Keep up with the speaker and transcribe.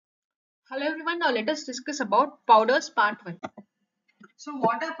Hello everyone, now let us discuss about powders part 1. So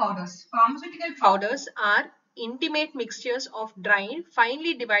what are powders? Pharmaceutical powders are intimate mixtures of dry,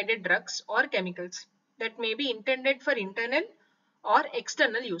 finely divided drugs or chemicals that may be intended for internal or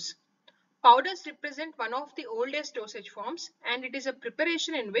external use. Powders represent one of the oldest dosage forms and it is a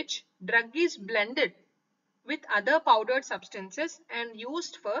preparation in which drug is blended with other powdered substances and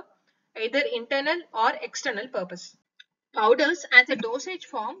used for either internal or external purpose. Powders as a dosage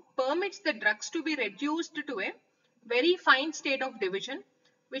form permits the drugs to be reduced to a very fine state of division,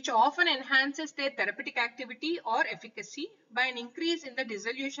 which often enhances their therapeutic activity or efficacy by an increase in the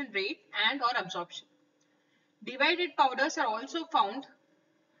dissolution rate and or absorption. Divided powders are also found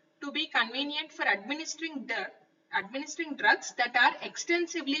to be convenient for administering drugs that are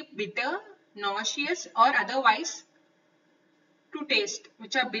extensively bitter, nauseous or otherwise to taste,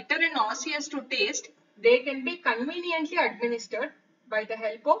 which are bitter and nauseous to taste. They can be conveniently administered by the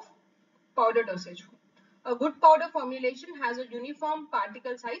help of powder dosage form. A good powder formulation has a uniform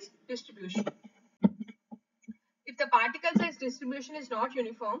particle size distribution. If the particle size distribution is not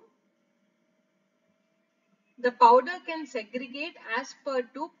uniform, the powder can segregate as per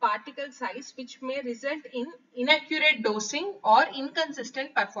to particle size, which may result in inaccurate dosing or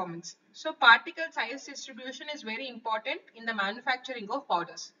inconsistent performance. So particle size distribution is very important in the manufacturing of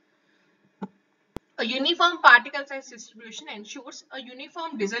powders. A uniform particle size distribution ensures a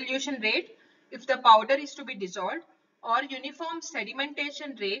uniform dissolution rate if the powder is to be dissolved, or uniform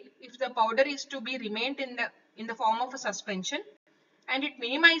sedimentation rate if the powder is to be remained in the form of a suspension, and it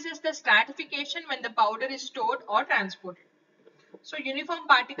minimizes the stratification when the powder is stored or transported. So uniform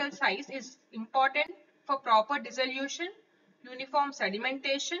particle size is important for proper dissolution, uniform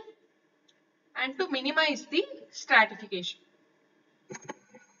sedimentation, and to minimize the stratification.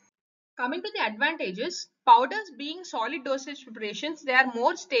 Coming to the advantages, powders being solid dosage preparations, they are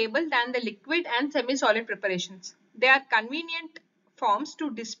more stable than the liquid and semi-solid preparations. They are convenient forms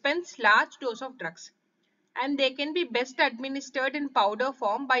to dispense large dose of drugs, and they can be best administered in powder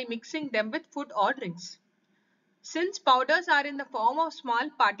form by mixing them with food or drinks. Since powders are in the form of small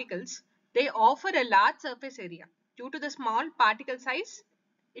particles, they offer a large surface area. Due to the small particle size,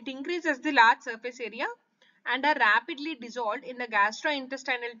 it increases the large surface area and are rapidly dissolved in the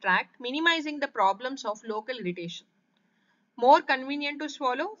gastrointestinal tract, minimizing the problems of local irritation. More convenient to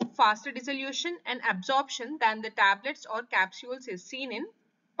swallow, faster dissolution and absorption than the tablets or capsules is seen in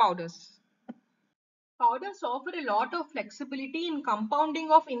powders. Powders offer a lot of flexibility in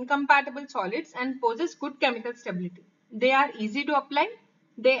compounding of incompatible solids and possess good chemical stability. They are easy to apply.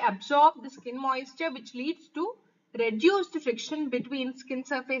 They absorb the skin moisture, which leads to reduced friction between skin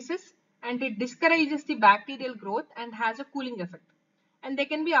surfaces, and it discourages the bacterial growth and has a cooling effect. And they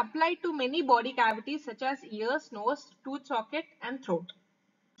can be applied to many body cavities such as ears, nose, tooth socket and throat.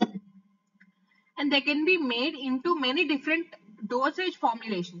 And they can be made into many different dosage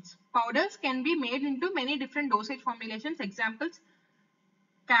formulations. Powders can be made into many different dosage formulations. Examples: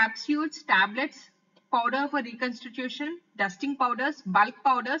 capsules, tablets, powder for reconstitution, dusting powders, bulk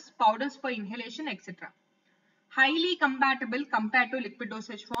powders, powders for inhalation, etc. Highly compatible compared to liquid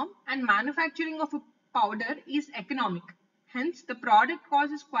dosage form, and manufacturing of a powder is economic. Hence, the product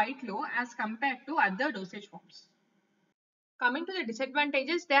cost is quite low as compared to other dosage forms. Coming to the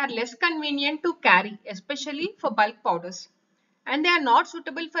disadvantages, they are less convenient to carry, especially for bulk powders. And they are not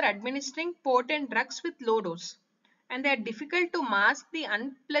suitable for administering potent drugs with low dose. And they are difficult to mask the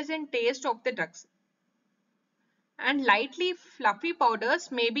unpleasant taste of the drugs. And lightly fluffy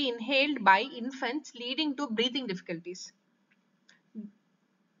powders may be inhaled by infants, leading to breathing difficulties.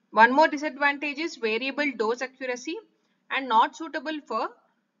 One more disadvantage is variable dose accuracy and not suitable for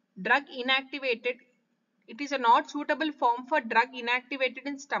drug inactivated. It is a not suitable form for drug inactivated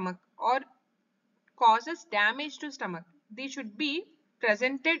in stomach or causes damage to stomach. These should be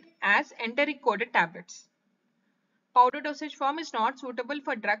presented as enteric coated tablets. Powder dosage form is not suitable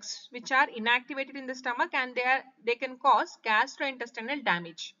for drugs which are inactivated in the stomach, and they can cause gastrointestinal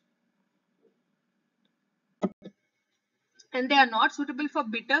damage. And they are not suitable for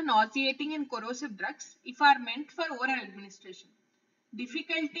bitter, nauseating and corrosive drugs if are meant for oral administration.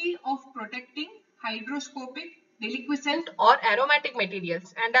 Difficulty of protecting hydroscopic, deliquescent or aromatic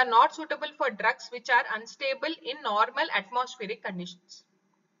materials, and are not suitable for drugs which are unstable in normal atmospheric conditions.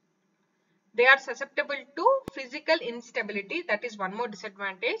 They are susceptible to physical instability, that is one more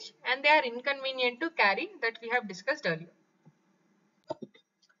disadvantage, and they are inconvenient to carry, that we have discussed earlier.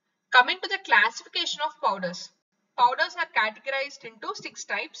 Coming to the classification of powders. Powders are categorized into 6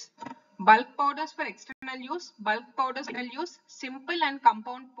 types: bulk powders for external use, bulk powders for internal use, simple and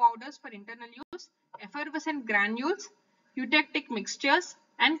compound powders for internal use, effervescent granules, eutectic mixtures,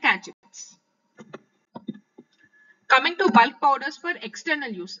 and catechins. Coming to bulk powders for external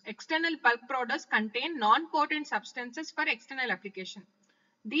use. External bulk powders contain non-potent substances for external application.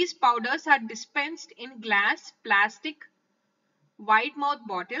 These powders are dispensed in glass, plastic, wide mouth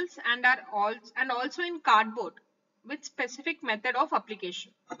bottles and also in cardboard with specific method of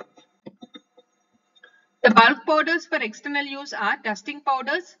application. The bulk powders for external use are dusting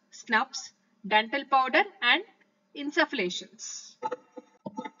powders, snuffs, dental powder and insufflations.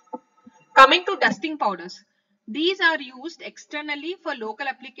 Coming to dusting powders. These are used externally for local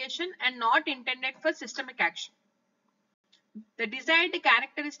application and not intended for systemic action. The desired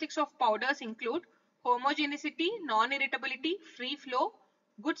characteristics of powders include homogeneity, non-irritability, free flow,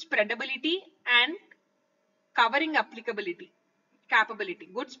 good spreadability and covering capability,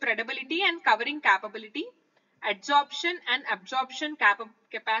 good spreadability and covering capability, adsorption and absorption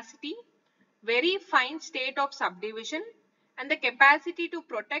capacity, very fine state of subdivision, and the capacity to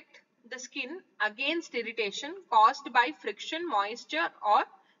protect the skin against irritation caused by friction, moisture or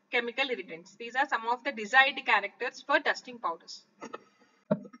chemical irritants. These are some of the desired characters for dusting powders.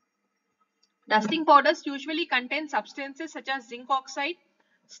 Dusting powders usually contain substances such as zinc oxide,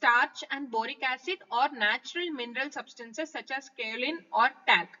 starch and boric acid or natural mineral substances such as kaolin or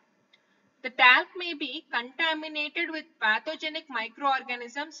talc. The talc may be contaminated with pathogenic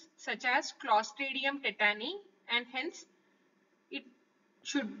microorganisms such as Clostridium tetani and hence it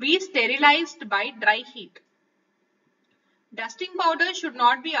should be sterilized by dry heat. Dusting powder should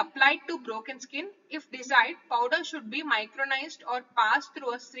not be applied to broken skin. If desired, powder should be micronized or passed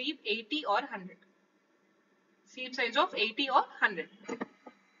through a sieve 80 or 100. Sieve size of 80 or 100.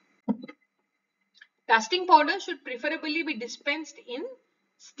 Dusting powder should preferably be dispensed in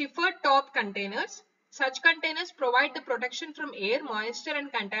stiffer top containers. Such containers provide the protection from air, moisture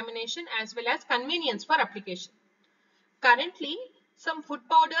and contamination as well as convenience for application. Currently, some food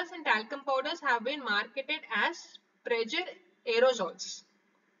powders and talcum powders have been marketed as pressure aerosols.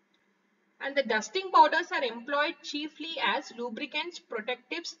 And the dusting powders are employed chiefly as lubricants,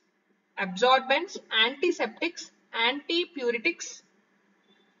 protectives, absorbents, antiseptics, antipyretics,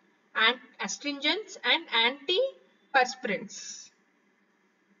 and astringents and antiperspirants.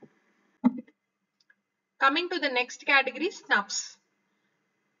 Coming to the next category, snuffs.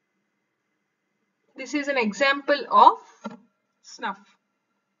 This is an example of snuff,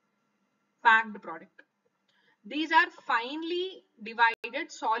 packed product. These are finely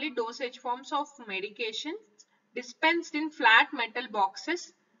divided solid dosage forms of medication dispensed in flat metal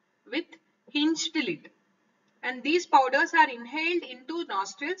boxes with hinged lid. And these powders are inhaled into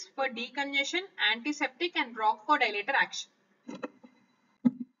nostrils for decongestion, antiseptic and bronchodilator action.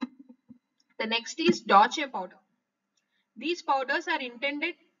 The next is Deutsche powder. These powders are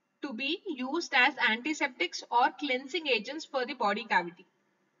intended to be used as antiseptics or cleansing agents for the body cavity.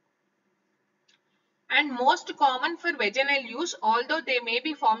 And most common for vaginal use, although they may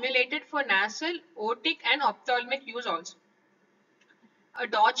be formulated for nasal, otic and ophthalmic use also. A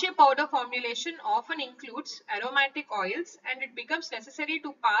Deutsche powder formulation often includes aromatic oils and it becomes necessary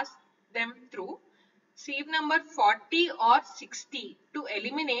to pass them through sieve number 40 or 60 to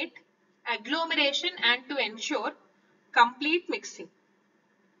eliminate agglomeration and to ensure complete mixing.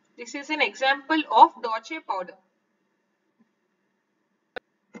 This is an example of Deutsche powder.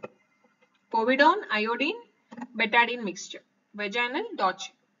 Povidone, iodine, betadine mixture. Vaginal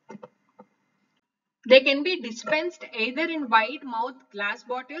Deutsche. They can be dispensed either in wide mouth glass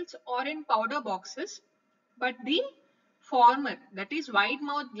bottles or in powder boxes, but the former, that is wide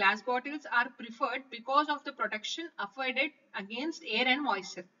mouth glass bottles, are preferred because of the protection afforded against air and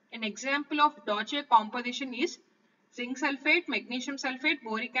moisture. An example of Deutsche composition is zinc sulfate, magnesium sulfate,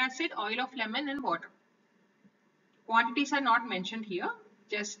 boric acid, oil of lemon and water. Quantities are not mentioned here,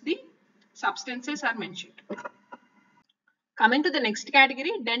 just the substances are mentioned. Coming to the next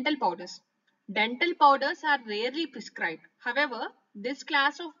category, dental powders. Dental powders are rarely prescribed. However, this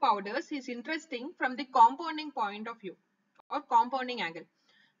class of powders is interesting from the compounding point of view or compounding angle.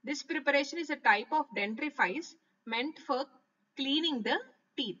 This preparation is a type of dentifrice meant for cleaning the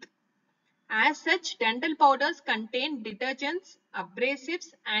teeth. As such, dental powders contain detergents,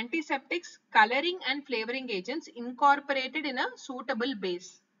 abrasives, antiseptics, coloring and flavoring agents incorporated in a suitable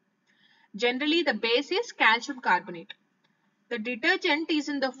base. Generally, the base is calcium carbonate. The detergent is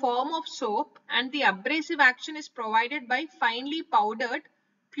in the form of soap and the abrasive action is provided by finely powdered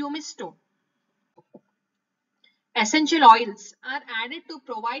pumice stone. Essential oils are added to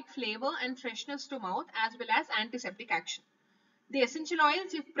provide flavor and freshness to mouth as well as antiseptic action. The essential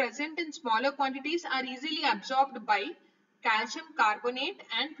oils, if present in smaller quantities, are easily absorbed by calcium carbonate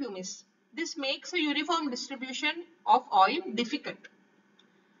and pumice. This makes a uniform distribution of oil difficult.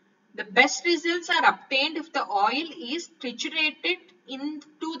 The best results are obtained if the oil is triturated in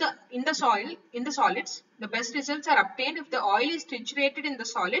the soil in the solids. The best results are obtained if the oil is triturated in the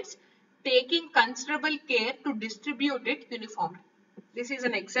solids, taking considerable care to distribute it uniformly. This is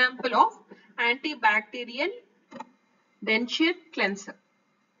an example of antibacterial denture cleanser,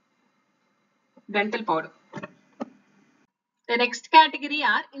 dental powder. The next category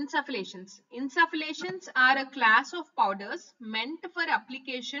are insufflations. Insufflations are a class of powders meant for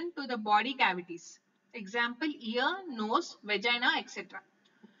application to the body cavities. Example, ear, nose, vagina, etc.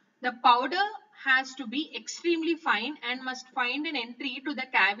 The powder has to be extremely fine and must find an entry to the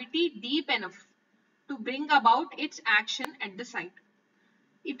cavity deep enough to bring about its action at the site.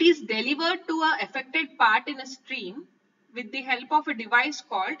 It is delivered to a affected part in a stream with the help of a device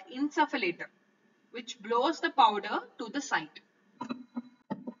called insufflator, which blows the powder to the site.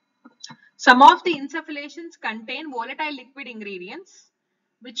 Some of the insufflations contain volatile liquid ingredients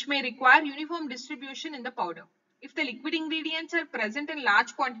which may require uniform distribution in the powder. If the liquid ingredients are present in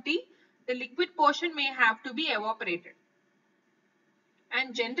large quantity, the liquid portion may have to be evaporated.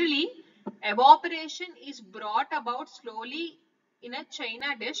 And generally, evaporation is brought about slowly in a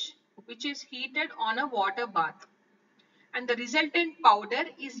china dish which is heated on a water bath. And the resultant powder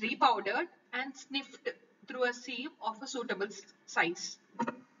is repowdered and sniffed through a sieve of a suitable size.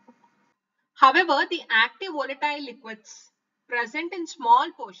 However, the active volatile liquids present in small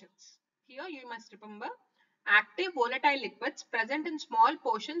portions. Here you must remember, active volatile liquids present in small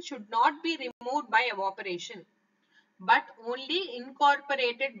portions should not be removed by evaporation, but only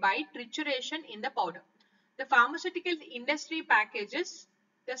incorporated by trituration in the powder. The pharmaceutical industry packages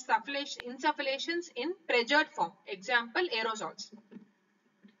the insufflations in pressured form. Example, aerosols.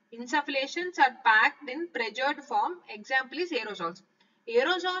 Insufflations are packed in pressured form. Example is aerosols.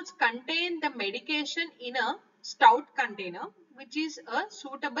 Aerosols contain the medication in a stout container, which is a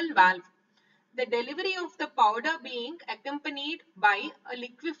suitable valve. The delivery of the powder being accompanied by a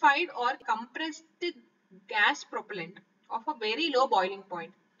liquefied or compressed gas propellant of a very low boiling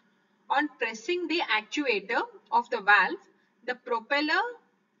point. On pressing the actuator of the valve, the propeller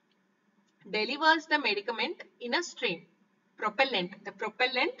delivers the medicament in a stream. The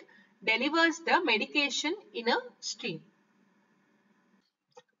propellant delivers the medication in a stream.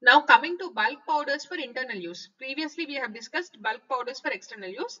 Now coming to bulk powders for internal use. Previously we have discussed bulk powders for external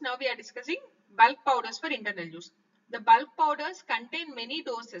use. Now we are discussing bulk powders for internal use. The bulk powders contain many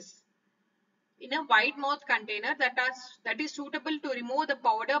doses in a wide mouth container that is suitable to remove the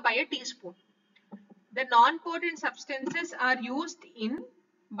powder by a teaspoon. The non-potent substances are used in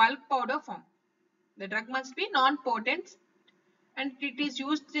bulk powder form. The drug must be non-potent and it is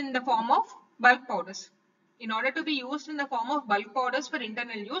used in the form of bulk powders. In order to be used in the form of bulk powders for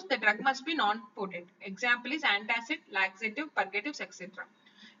internal use, the drug must be non-potent. Example is antacid, laxative, purgatives, etc.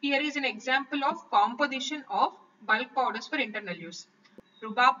 Here is an example of composition of bulk powders for internal use.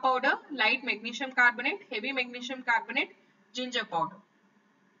 Rhubarb powder, light magnesium carbonate, heavy magnesium carbonate, ginger powder.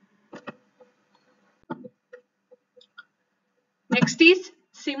 Next is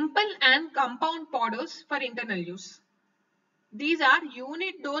simple and compound powders for internal use. These are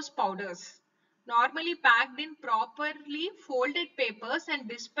unit dose powders, normally packed in properly folded papers and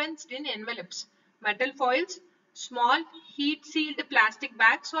dispensed in envelopes, metal foils, small heat sealed plastic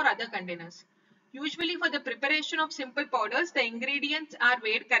bags or other containers. Usually for the preparation of simple powders, the ingredients are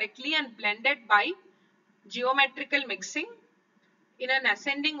weighed correctly and blended by geometrical mixing in an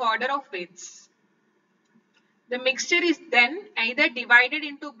ascending order of weights. The mixture is then either divided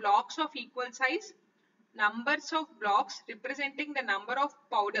into blocks of equal size, numbers of blocks representing the number of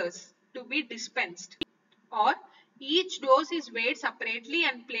powders to be dispensed, or each dose is weighed separately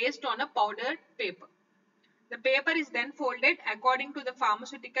and placed on a powdered paper. The paper is then folded according to the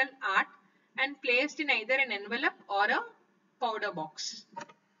pharmaceutical art and placed in either an envelope or a powder box.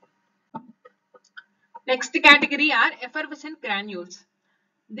 Next category are effervescent granules.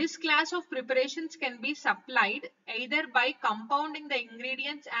 This class of preparations can be supplied either by compounding the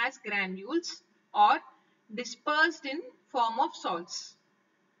ingredients as granules or dispersed in form of salts.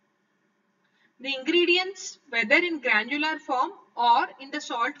 The ingredients, whether in granular form or in the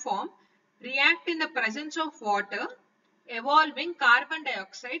salt form, react in the presence of water, evolving carbon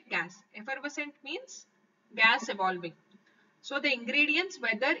dioxide gas. Effervescent means gas evolving. So the ingredients,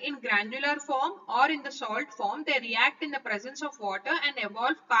 whether in granular form or in the salt form, they react in the presence of water and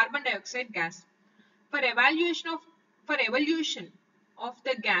evolve carbon dioxide gas. For evolution of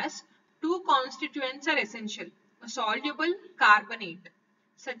the gas, two constituents are essential: a soluble carbonate,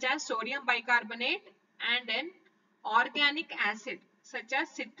 such as sodium bicarbonate, and an organic acid, such as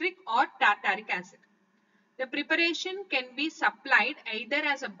citric or tartaric acid. The preparation can be supplied either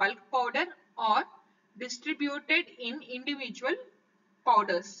as a bulk powder or distributed in individual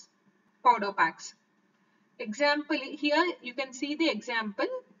powder packs. Example, here you can see the example: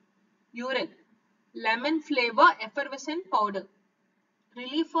 Urel, lemon flavor effervescent powder,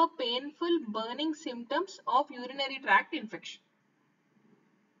 relief for painful burning symptoms of urinary tract infection.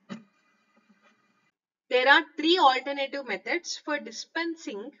 There are three alternative methods for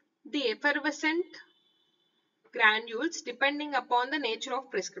dispensing the effervescent granules depending upon the nature of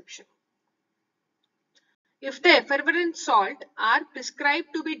prescription. If the effervescent salt are prescribed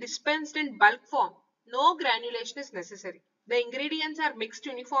to be dispensed in bulk form, no granulation is necessary. The ingredients are mixed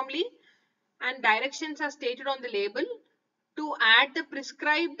uniformly and directions are stated on the label to add the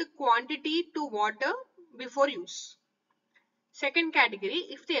prescribed quantity to water before use. Second category,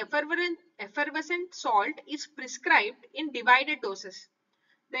 if the effervescent salt is prescribed in divided doses,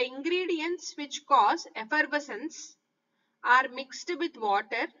 the ingredients which cause effervescence are mixed with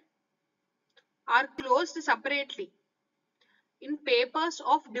water are closed separately in papers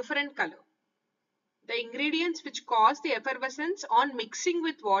of different color. The ingredients which cause the effervescence on mixing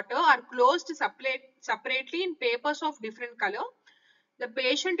with water are closed separately in papers of different color. The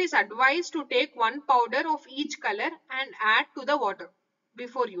patient is advised to take one powder of each color and add to the water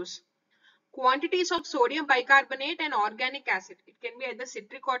before use. Quantities of sodium bicarbonate and organic acid, it can be either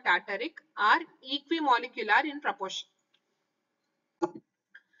citric or tartaric, are equimolecular in proportion.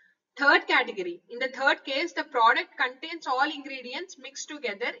 Third category. In the third case, the product contains all ingredients mixed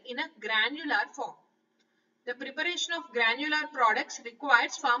together in a granular form. The preparation of granular products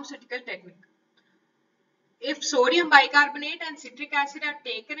requires pharmaceutical technique. If sodium bicarbonate and citric acid are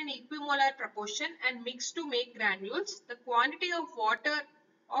taken in equimolar proportion and mixed to make granules, the quantity of water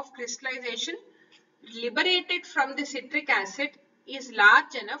of crystallization liberated from the citric acid is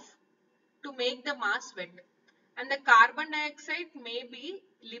large enough to make the mass wet, and the carbon dioxide may be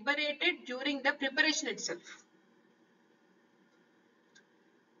liberated during the preparation itself.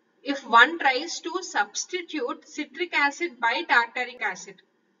 If one tries to substitute citric acid by tartaric acid,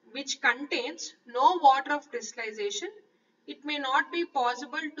 which contains no water of crystallization, it may not be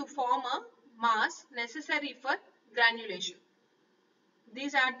possible to form a mass necessary for granulation.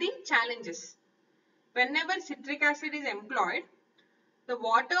 These are the challenges. Whenever citric acid is employed, the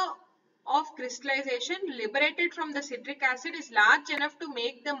water of crystallization liberated from the citric acid is large enough to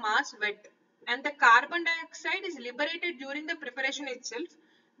make the mass wet, and the carbon dioxide is liberated during the preparation itself,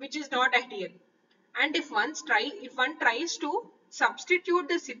 which is not ideal. And if one tries to substitute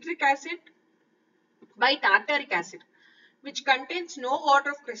the citric acid by tartaric acid, which contains no water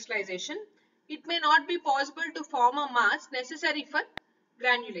of crystallization, it may not be possible to form a mass necessary for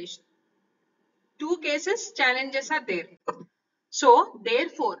granulation. Two cases challenges are there. So,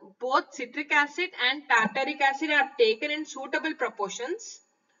 therefore, both citric acid and tartaric acid are taken in suitable proportions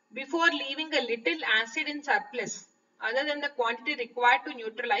before leaving a little acid in surplus other than the quantity required to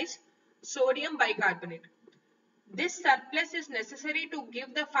neutralize sodium bicarbonate. This surplus is necessary to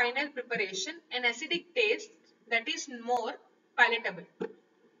give the final preparation an acidic taste that is more palatable.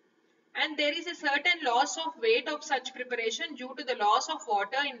 And there is a certain loss of weight of such preparation due to the loss of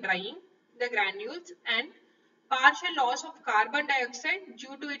water in drying the granules and partial loss of carbon dioxide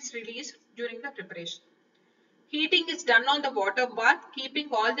due to its release during the preparation. Heating is done on the water bath, keeping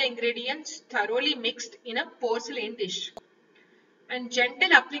all the ingredients thoroughly mixed in a porcelain dish. And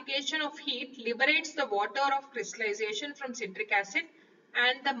gentle application of heat liberates the water of crystallization from citric acid,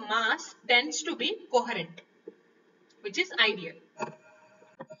 and the mass tends to be coherent, which is ideal.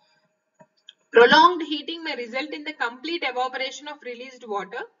 Prolonged heating may result in the complete evaporation of released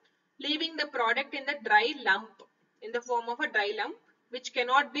water, leaving the product in the dry lump, in the form of a dry lump, which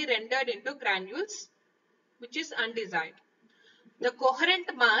cannot be rendered into granules, which is undesired. The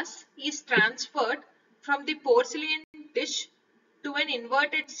coherent mass is transferred from the porcelain dish to an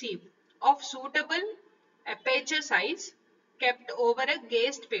inverted sieve of suitable aperture size kept over a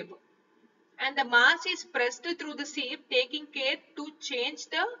glazed paper, and the mass is pressed through the sieve, taking care to change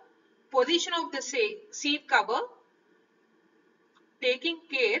the position of the sieve cover,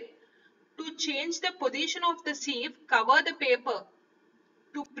 cover the paper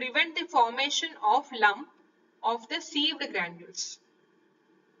to prevent the formation of lump of the sieved granules.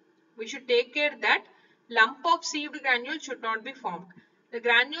 We should take care that lump of sieved granules should not be formed. The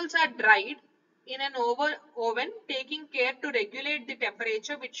granules are dried in an oven, taking care to regulate the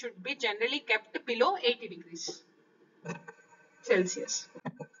temperature, which should be generally kept below 80 degrees Celsius.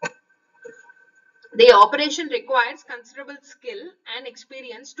 The operation requires considerable skill and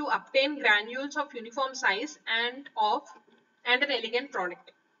experience to obtain granules of uniform size and an elegant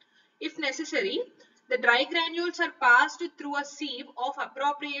product. If necessary, The dry granules are passed through a sieve of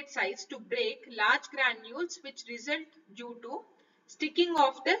appropriate size to break large granules which result due to sticking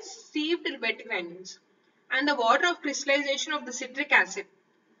of the sieved wet granules, and the water of crystallization of the citric acid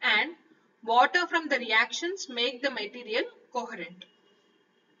and water from the reactions make the material coherent.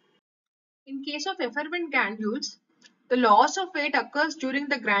 In case of effervescent granules, the loss of weight occurs during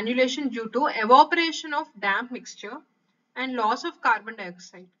the granulation due to evaporation of damp mixture and loss of carbon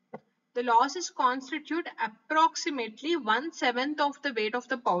dioxide. The losses constitute approximately 1/7 of the weight of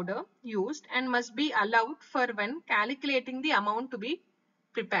the powder used and must be allowed for when calculating the amount to be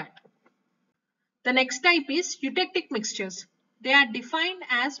prepared. The next type is eutectic mixtures. They are defined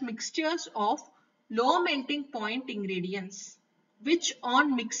as mixtures of low melting point ingredients, which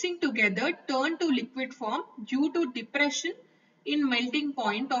on mixing together turn to liquid form due to depression in melting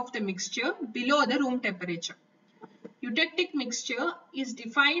point of the mixture below the room temperature. Eutectic mixture is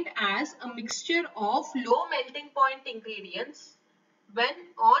defined as a mixture of low melting point ingredients when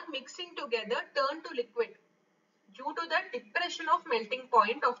on mixing together turn to liquid due to the depression of melting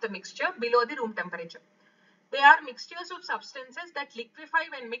point of the mixture below the room temperature. They are mixtures of substances that liquefy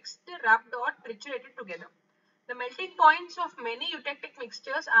when mixed, rubbed or triturated together. The melting points of many eutectic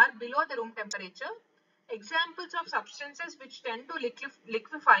mixtures are below the room temperature. Examples of substances which tend to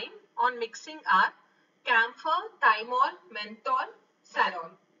liquefy on mixing are camphor, thymol, menthol, salol.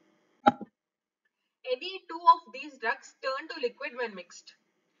 Any two of these drugs turn to liquid when mixed.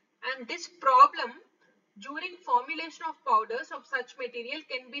 And this problem during formulation of powders of such material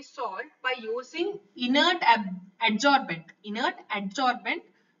can be solved by using inert adsorbent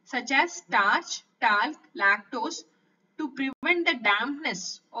such as starch, talc, lactose to prevent the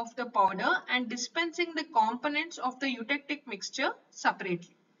dampness of the powder and dispensing the components of the eutectic mixture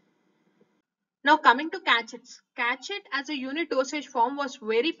separately. Now coming to catechits. Catechet as a unit dosage form was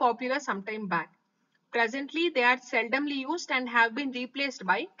very popular some time back. Presently they are seldomly used and have been replaced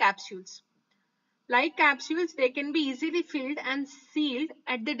by capsules. Like capsules, they can be easily filled and sealed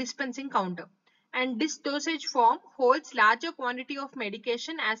at the dispensing counter. And this dosage form holds larger quantity of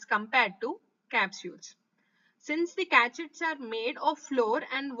medication as compared to capsules. Since the catechits are made of flour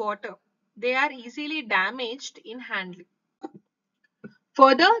and water, they are easily damaged in handling.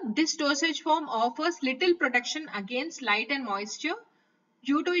 Further, this dosage form offers little protection against light and moisture.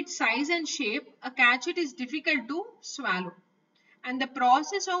 Due to its size and shape, a catechet is difficult to swallow, and the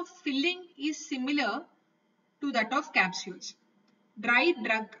process of filling is similar to that of capsules.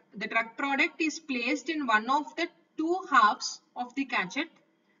 The drug product is placed in one of the two halves of the catechet.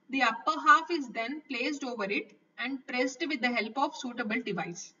 The upper half is then placed over it and pressed with the help of suitable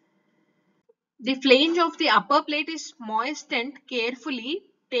device. The flange of the upper plate is moistened carefully,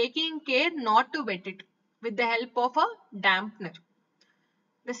 taking care not to wet it with the help of a dampener.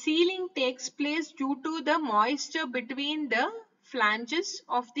 The sealing takes place due to the moisture between the flanges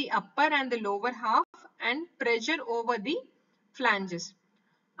of the upper and the lower half and pressure over the flanges.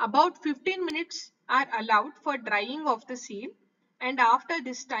 About 15 minutes are allowed for drying of the seal, and after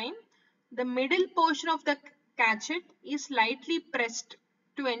this time, the middle portion of the catechet is lightly pressed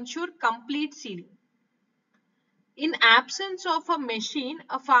to ensure complete sealing. In absence of a machine,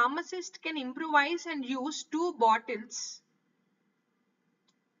 a pharmacist can improvise and use two bottles,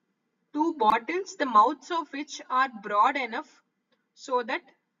 the mouths of which are broad enough so that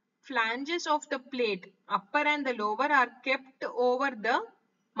flanges of the plate, upper and the lower, are kept over the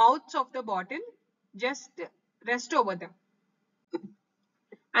mouths of the bottle, just rest over them.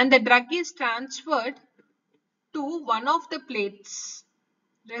 And the drug is transferred to one of the plates,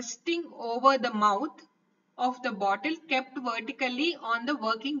 resting over the mouth of the bottle kept vertically on the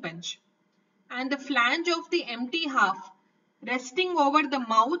working bench, and the flange of the empty half resting over the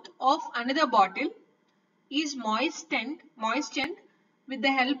mouth of another bottle is moistened with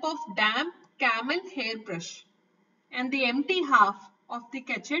the help of damp camel hair brush, and the empty half of the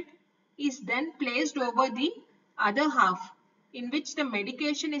catechet is then placed over the other half in which the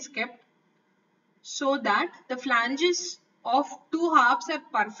medication is kept so that the flanges of two halves are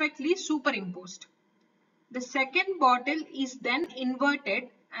perfectly superimposed. The second bottle is then inverted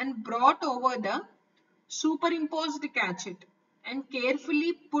and brought over the superimposed catechet and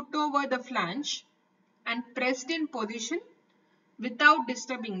carefully put over the flange and pressed in position without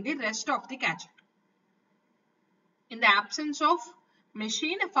disturbing the rest of the catechet. In the absence of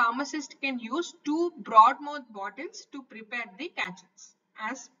machine, a pharmacist can use two broad-mouth bottles to prepare the catechets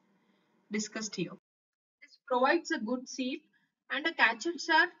as discussed here. This provides a good seal, and the catechets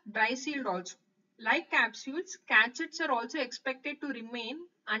are dry sealed also. Like capsules, catechets are also expected to remain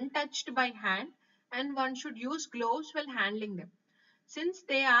untouched by hand, and one should use gloves while handling them. Since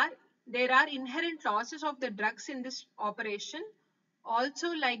they are There are inherent losses of the drugs in this operation. Also,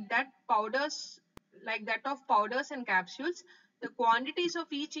 like that of powders and capsules, the quantities of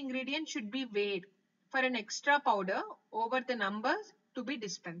each ingredient should be weighed for an extra powder over the numbers to be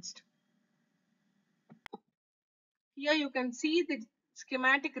dispensed. Here you can see the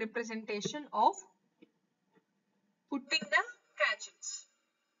schematic representation of putting the catchets.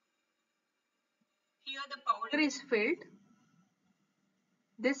 Here the powder is filled.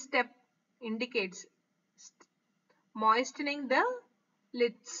 This step indicates moistening the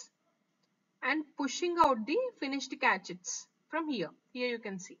lids and pushing out the finished catchets from here. Here you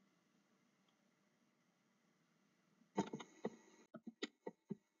can see.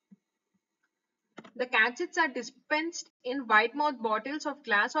 The catchets are dispensed in wide mouth bottles of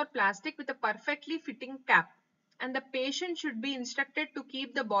glass or plastic with a perfectly fitting cap, and the patient should be instructed to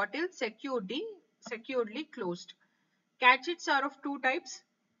keep the bottle securely closed. Catchets are of two types: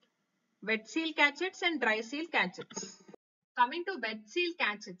 wet seal catchets and dry seal catchets. Coming to wet seal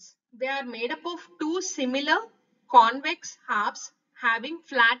catchets, they are made up of two similar convex halves having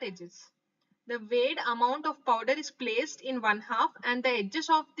flat edges. The weighed amount of powder is placed in one half and the edges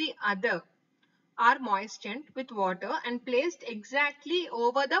of the other are moistened with water and placed exactly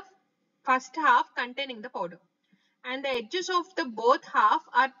over the first half containing the powder. And the edges of the both half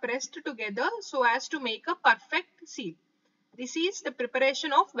are pressed together so as to make a perfect seal. This is the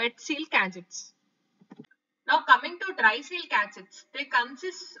preparation of wet seal catchets. Now coming to dry seal catchets, they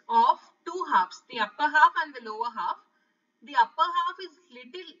consist of two halves, the upper half and the lower half. The upper half is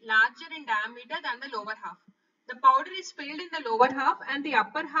little larger in diameter than the lower half. The powder is filled in the lower half and the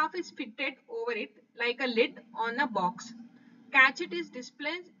upper half is fitted over it like a lid on a box. Catchet is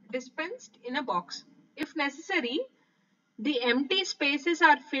dispensed in a box. If necessary, the empty spaces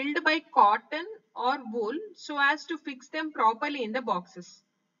are filled by cotton or wool so as to fix them properly in the boxes.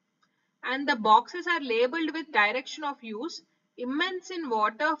 And the boxes are labeled with direction of use, immerse in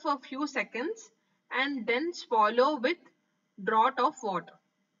water for a few seconds and then swallow with draught of water.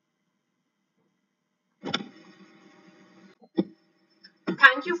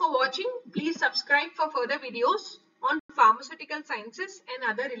 Thank you for watching. Please subscribe for further videos on pharmaceutical sciences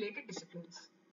and other related disciplines.